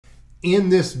In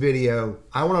this video,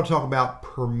 I want to talk about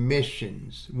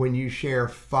permissions when you share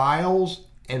files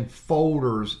and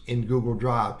folders in Google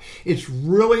Drive. It's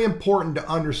really important to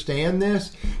understand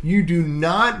this. You do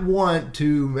not want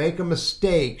to make a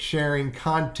mistake sharing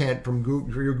content from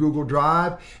your Google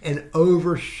Drive and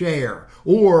overshare.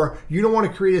 Or you don't want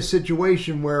to create a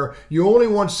situation where you only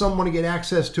want someone to get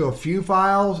access to a few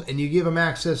files and you give them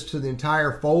access to the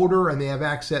entire folder and they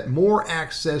have more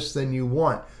access than you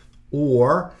want.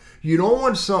 Or you don't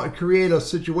want to create a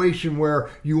situation where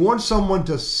you want someone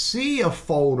to see a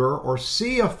folder or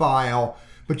see a file,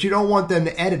 but you don't want them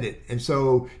to edit it. And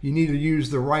so you need to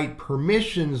use the right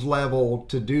permissions level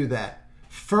to do that.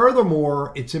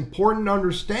 Furthermore, it's important to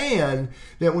understand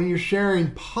that when you're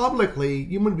sharing publicly,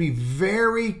 you want to be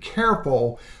very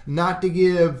careful not to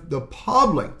give the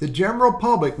public, the general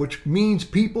public, which means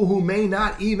people who may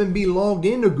not even be logged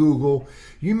into Google,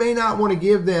 you may not want to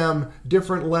give them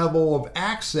different level of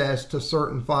access to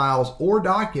certain files or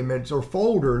documents or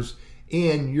folders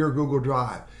in your Google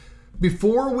Drive.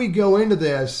 Before we go into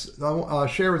this, I'll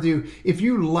share with you, if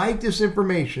you like this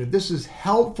information, if this is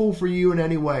helpful for you in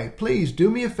any way, please do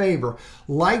me a favor,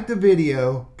 like the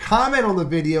video, comment on the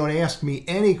video, and ask me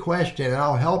any question, and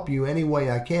I'll help you any way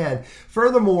I can.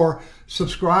 Furthermore,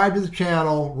 subscribe to the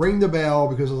channel, ring the bell,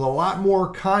 because there's a lot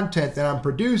more content that I'm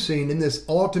producing in this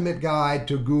ultimate guide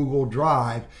to Google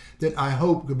Drive that I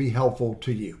hope could be helpful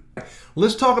to you.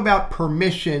 Let's talk about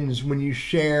permissions when you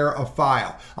share a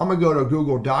file. I'm going to go to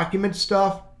Google Document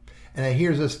stuff, and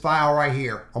here's this file right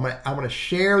here. I'm going to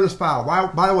share this file.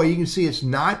 By the way, you can see it's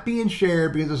not being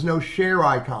shared because there's no share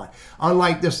icon.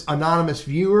 Unlike this anonymous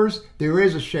viewers, there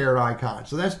is a shared icon.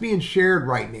 So that's being shared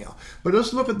right now. But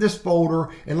let's look at this folder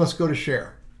and let's go to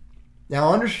share. Now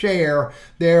under share,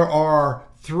 there are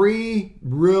three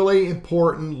really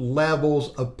important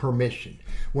levels of permission.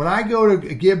 When I go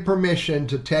to give permission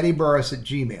to Teddy Burris at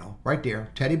Gmail, right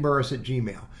there, Teddy Burris at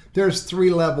Gmail, there's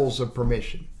three levels of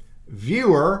permission.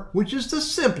 Viewer, which is the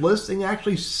simplest, they can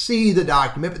actually see the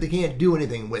document, but they can't do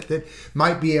anything with it.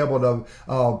 Might be able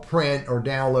to print or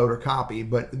download or copy,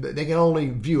 but they can only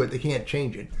view it, they can't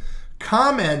change it.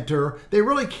 Commenter, they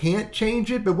really can't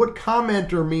change it, but what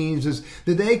commenter means is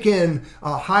that they can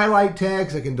highlight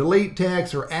text, they can delete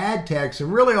text or add text,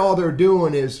 and really all they're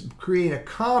doing is creating a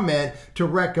comment to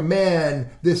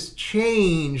recommend this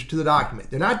change to the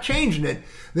document. They're not changing it,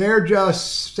 they're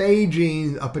just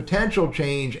staging a potential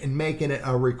change and making it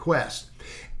a request.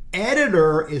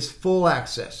 Editor is full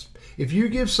access. If you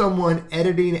give someone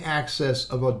editing access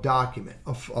of a document,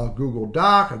 a Google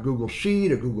Doc, a Google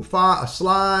Sheet, a Google File, a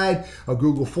slide, a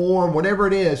Google Form, whatever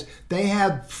it is, they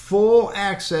have full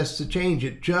access to change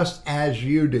it just as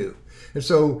you do. And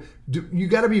so you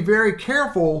got to be very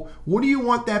careful. What do you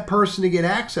want that person to get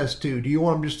access to? Do you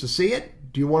want them just to see it?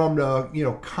 Do you want them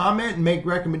to, comment and make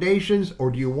recommendations,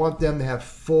 or do you want them to have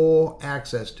full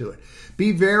access to it?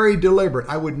 Be very deliberate.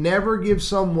 I would never give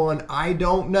someone I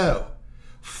don't know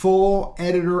full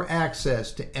editor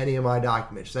access to any of my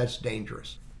documents. That's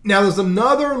dangerous. Now, there's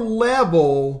another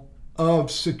level of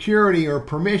security or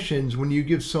permissions when you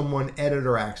give someone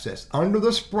editor access. Under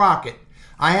the sprocket,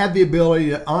 I have the ability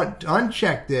to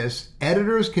uncheck this.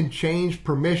 Editors can change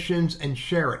permissions and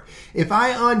share it. If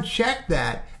I uncheck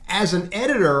that, as an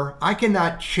editor, I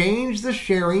cannot change the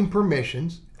sharing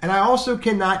permissions, and I also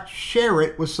cannot share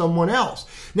it with someone else.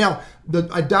 Now,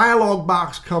 a dialog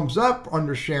box comes up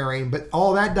under sharing, but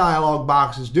all that dialog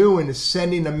box is doing is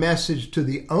sending a message to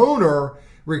the owner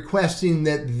requesting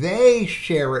that they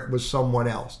share it with someone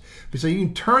else. So you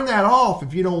can turn that off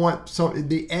if you don't want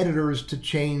the editors to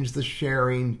change the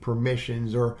sharing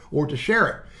permissions or to share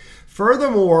it.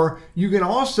 Furthermore, you can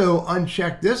also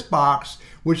uncheck this box,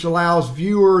 which allows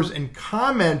viewers and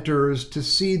commenters to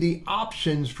see the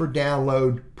options for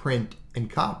download, print, and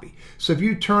copy. So if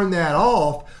you turn that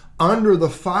off, under the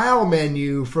file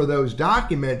menu for those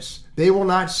documents, they will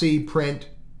not see print,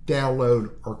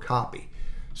 download, or copy.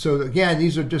 So again,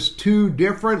 these are just two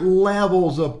different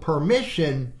levels of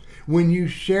permission when you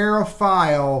share a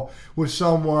file with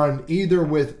someone, either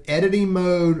with editing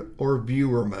mode or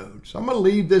viewer mode. So I'm going to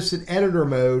leave this in editor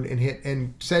mode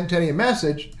and send Teddy a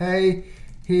message. Hey,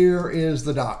 here is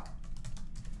the doc.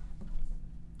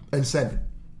 And send it.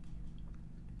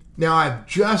 Now I've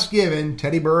just given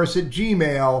Teddy Burris at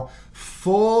Gmail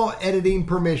full editing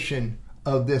permission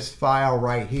of this file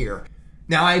right here.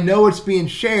 Now I know it's being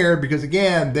shared because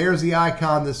again, there's the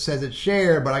icon that says it's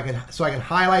shared, but I can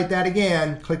highlight that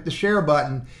again, click the share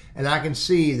button, and I can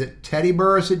see that Teddy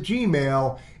Burris at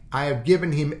Gmail, I have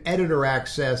given him editor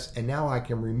access, and now I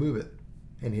can remove it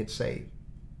and hit save.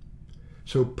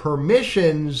 So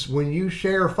permissions, when you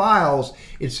share files,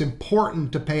 it's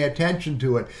important to pay attention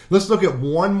to it. Let's look at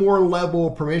one more level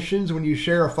of permissions when you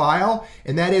share a file,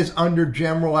 and that is under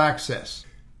general access.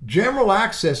 General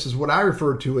access is what I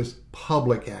refer to as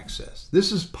public access.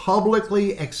 This is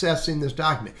publicly accessing this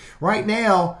document. Right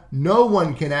now, no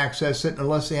one can access it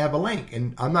unless they have a link.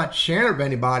 And I'm not sharing it with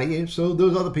anybody, so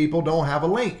those other people don't have a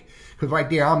link. Because right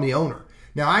there, I'm the owner.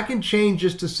 Now, I can change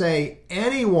this to say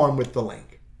anyone with the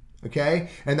link. Okay?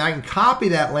 And I can copy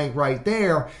that link right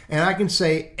there, and I can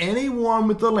say anyone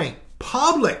with the link.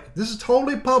 Public. This is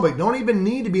totally public. Don't even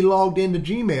need to be logged into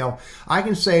Gmail. I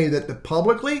can say that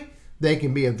publicly, they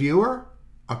can be a viewer,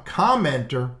 a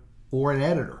commenter, or an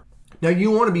editor. Now,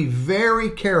 you want to be very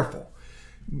careful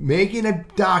making a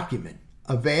document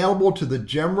available to the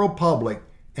general public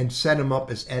and set them up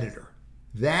as editor.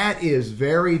 That is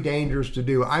very dangerous to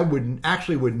do. I would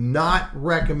not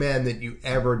recommend that you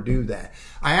ever do that.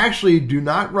 I actually do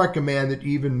not recommend that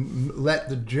you even let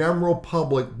the general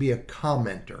public be a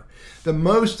commenter. The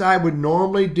most I would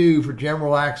normally do for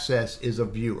general access is a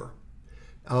viewer.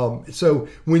 So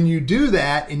when you do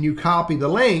that and you copy the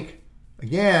link,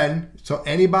 again, so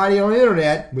anybody on the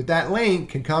internet with that link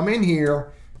can come in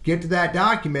here, get to that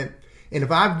document, and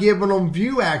if I've given them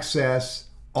view access,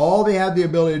 all they have the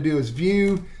ability to do is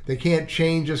view. They can't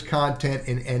change this content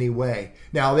in any way.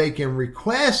 Now, they can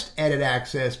request edit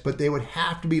access, but they would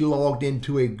have to be logged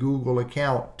into a Google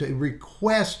account to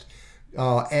request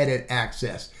edit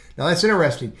access. Now, that's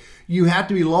interesting. You have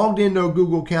to be logged into a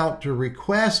Google account to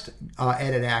request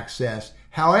edit access.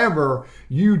 However,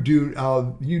 you do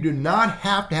not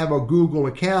have to have a Google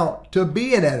account to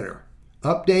be an editor.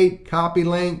 Update, copy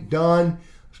link, done.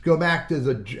 Let's go back to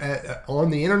the on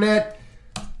the internet.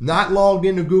 Not logged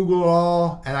into Google at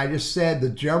all, and I just said the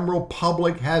general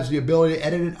public has the ability to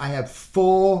edit it. I have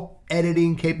full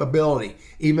editing capability,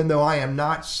 even though I am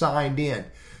not signed in.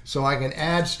 So I can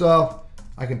add stuff,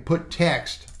 I can put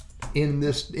text in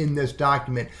this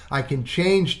document. I can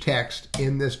change text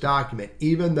in this document,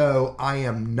 even though I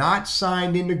am not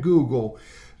signed into Google.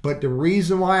 But the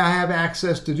reason why I have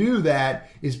access to do that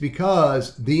is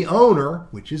because the owner,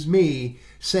 which is me,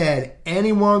 said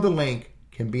anyone with a link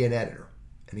can be an editor.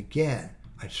 And again,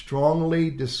 I strongly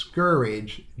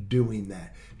discourage doing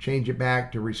that. Change it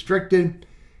back to restricted,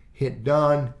 hit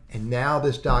done, and now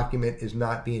this document is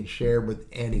not being shared with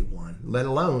anyone, let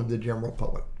alone the general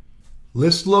public.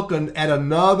 Let's look at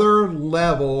another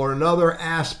level or another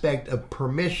aspect of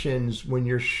permissions when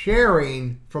you're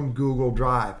sharing from Google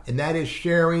Drive, and that is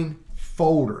sharing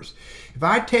folders. If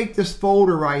I take this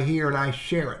folder right here and I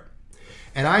share it,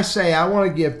 and I say I want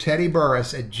to give Teddy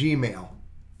Burris at Gmail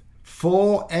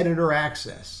full editor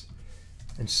access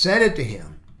and send it to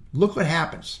him, look what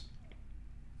happens.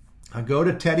 I go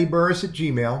to Teddy Burris at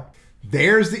Gmail.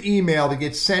 There's the email that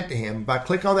gets sent to him. If I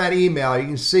click on that email, you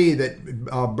can see that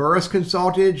Burris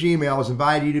Consulting at Gmail has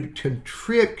invited you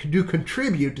to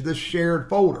contribute to this shared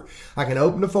folder. I can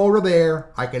open the folder there,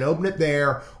 I can open it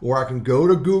there, or I can go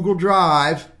to Google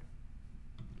Drive.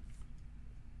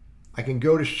 I can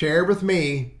go to Share with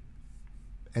Me,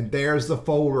 and there's the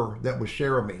folder that was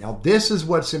shared with me. Now, this is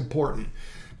what's important,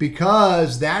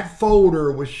 because that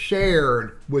folder was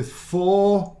shared with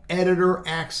full editor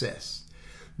access.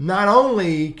 Not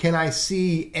only can I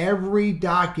see every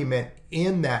document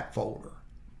in that folder,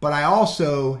 but I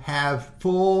also have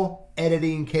full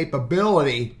editing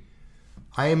capability.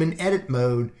 I am in edit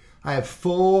mode. I have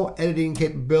full editing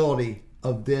capability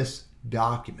of this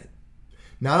document.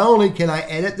 Not only can I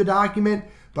edit the document,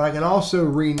 but I can also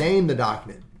rename the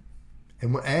document.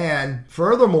 And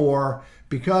furthermore,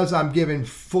 because I'm given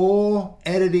full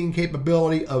editing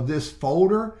capability of this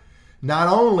folder, not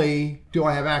only do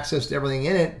I have access to everything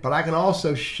in it, but I can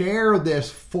also share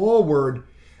this forward,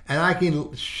 and I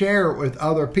can share it with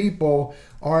other people.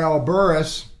 R.L.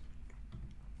 Burris,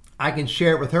 I can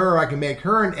share it with her. I can make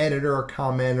her an editor, a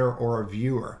commenter, or a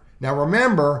viewer. Now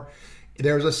remember,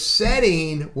 there's a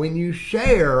setting when you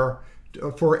share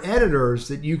for editors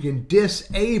that you can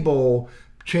disable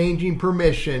changing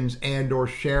permissions and or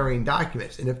sharing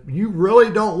documents. And if you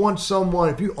really don't want someone,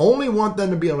 if you only want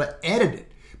them to be able to edit it,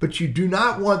 but you do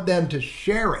not want them to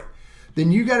share it,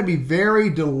 then you got to be very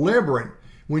deliberate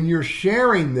when you're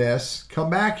sharing this.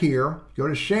 Come back here, go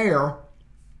to share,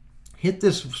 hit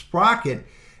this sprocket,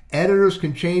 editors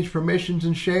can change permissions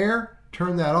and share,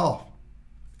 turn that off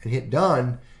and hit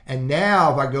done. And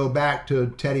now if I go back to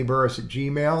Teddy Burris at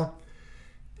Gmail,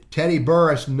 Teddy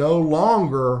Burris no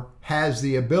longer has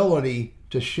the ability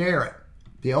to share it.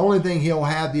 The only thing he'll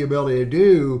have the ability to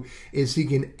do is he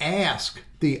can ask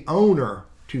the owner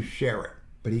to share it.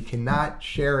 but he cannot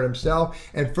share it himself.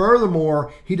 And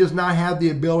furthermore, he does not have the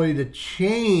ability to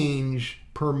change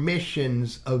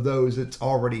permissions of those it's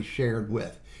already shared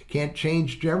with. Can't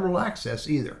change general access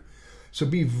either. So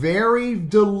be very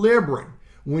deliberate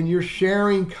when you're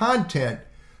sharing content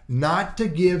not to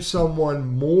give someone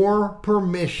more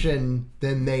permission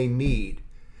than they need.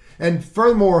 And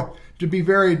furthermore, to be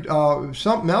very,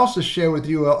 something else to share with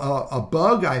you, a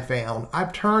bug I found.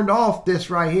 I've turned off this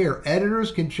right here.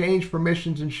 Editors can change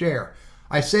permissions and share.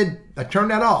 I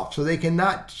turned that off so they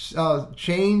cannot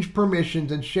change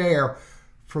permissions and share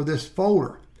for this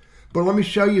folder. But let me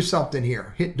show you something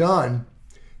here. Hit done.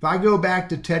 If I go back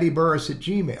to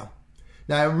teddyburris@gmail.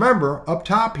 Now remember, up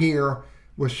top here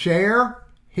with share,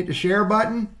 hit the share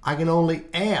button. I can only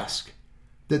ask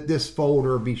that this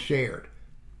folder be shared.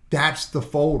 That's the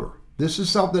folder. This is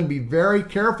something to be very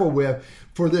careful with.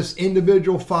 For this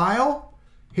individual file,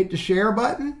 hit the share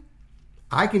button.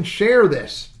 I can share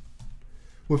this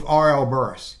with R.L.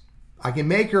 Burris. I can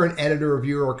make her an editor,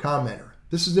 reviewer, or commenter.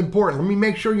 This is important. Let me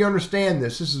make sure you understand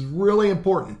this. This is really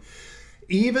important.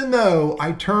 Even though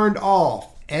I turned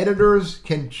off, editors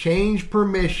can change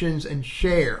permissions and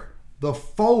share the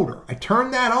folder. I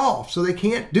turned that off so they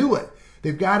can't do it.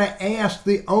 They've got to ask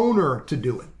the owner to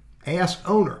do it. Ask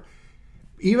owner.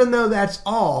 Even though that's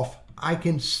off, I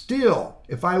can still,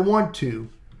 if I want to,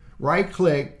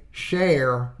 right-click,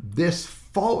 share this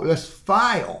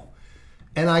file,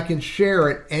 and I can share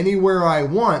it anywhere I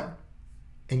want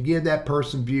and give that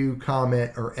person view,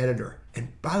 comment, or editor.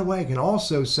 And by the way, I can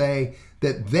also say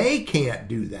that they can't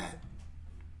do that.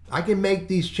 I can make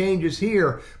these changes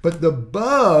here, but the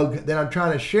bug that I'm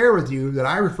trying to share with you, that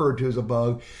I refer to as a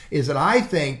bug, is that I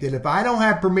think that if I don't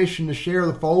have permission to share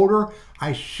the folder,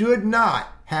 I should not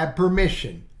have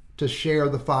permission to share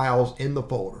the files in the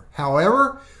folder.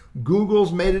 However,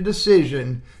 Google's made a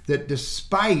decision that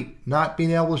despite not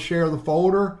being able to share the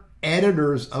folder,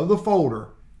 editors of the folder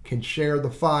can share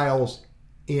the files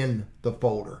in the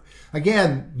folder.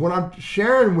 Again, what I'm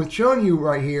showing you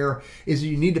right here is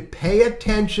you need to pay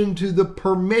attention to the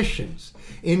permissions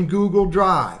in Google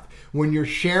Drive when you're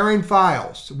sharing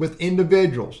files with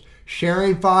individuals,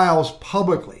 sharing files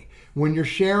publicly, when you're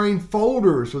sharing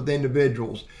folders with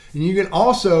individuals. And you can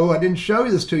also, I didn't show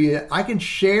this to you, I can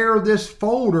share this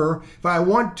folder if I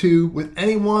want to with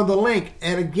any one of the link.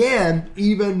 And again,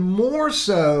 even more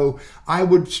so, I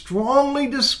would strongly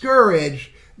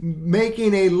discourage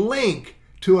making a link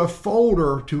to a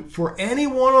folder for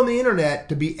anyone on the internet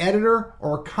to be editor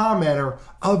or commenter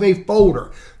of a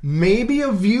folder. Maybe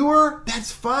a viewer,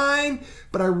 that's fine,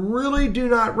 but I really do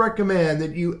not recommend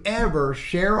that you ever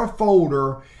share a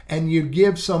folder and you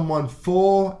give someone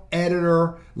full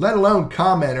editor, let alone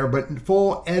commenter, but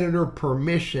full editor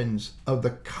permissions of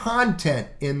the content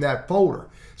in that folder.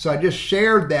 So I just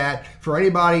shared that for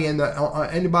anybody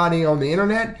anybody on the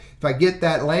internet. If I get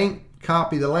that link,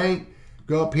 copy the link,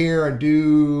 go up here and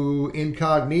do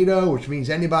incognito, which means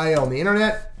anybody on the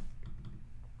internet.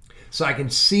 So I can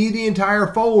see the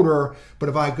entire folder, but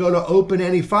if I go to open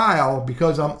any file,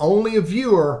 because I'm only a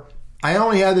viewer, I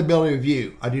only have the ability to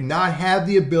view. I do not have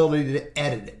the ability to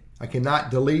edit it. I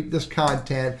cannot delete this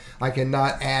content. I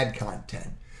cannot add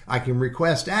content. I can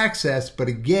request access, but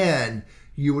again,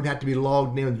 you would have to be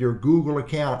logged in with your Google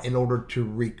account in order to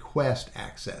request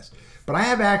access. But I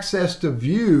have access to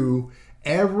view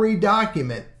every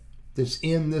document that's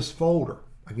in this folder.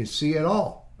 I can see it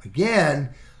all. Again,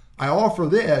 I offer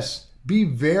this. Be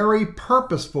very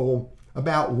purposeful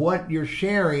about what you're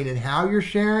sharing and how you're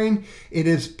sharing. It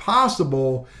is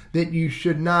possible that you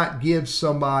should not give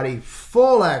somebody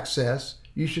full access.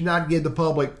 You should not give the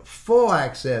public full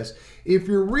access if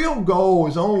your real goal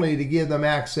is only to give them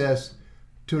access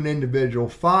to an individual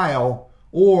file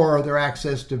or their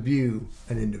access to view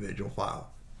an individual file.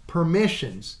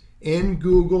 Permissions in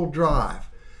Google Drive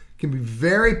can be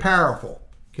very powerful,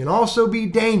 can also be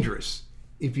dangerous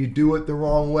if you do it the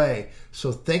wrong way.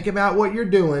 So think about what you're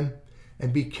doing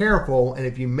and be careful. And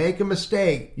if you make a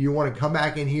mistake, you want to come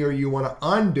back in here, you want to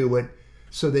undo it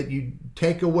so that you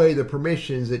take away the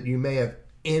permissions that you may have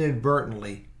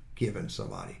inadvertently given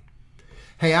somebody.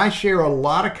 Hey, I share a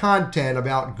lot of content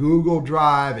about Google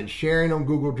Drive and sharing on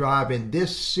Google Drive in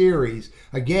this series.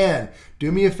 Again,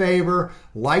 do me a favor,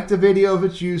 like the video if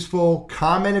it's useful,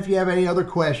 comment if you have any other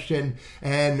question,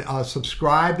 and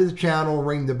subscribe to the channel,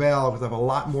 ring the bell, because I have a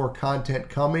lot more content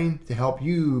coming to help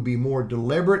you be more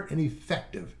deliberate and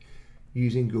effective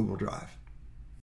using Google Drive.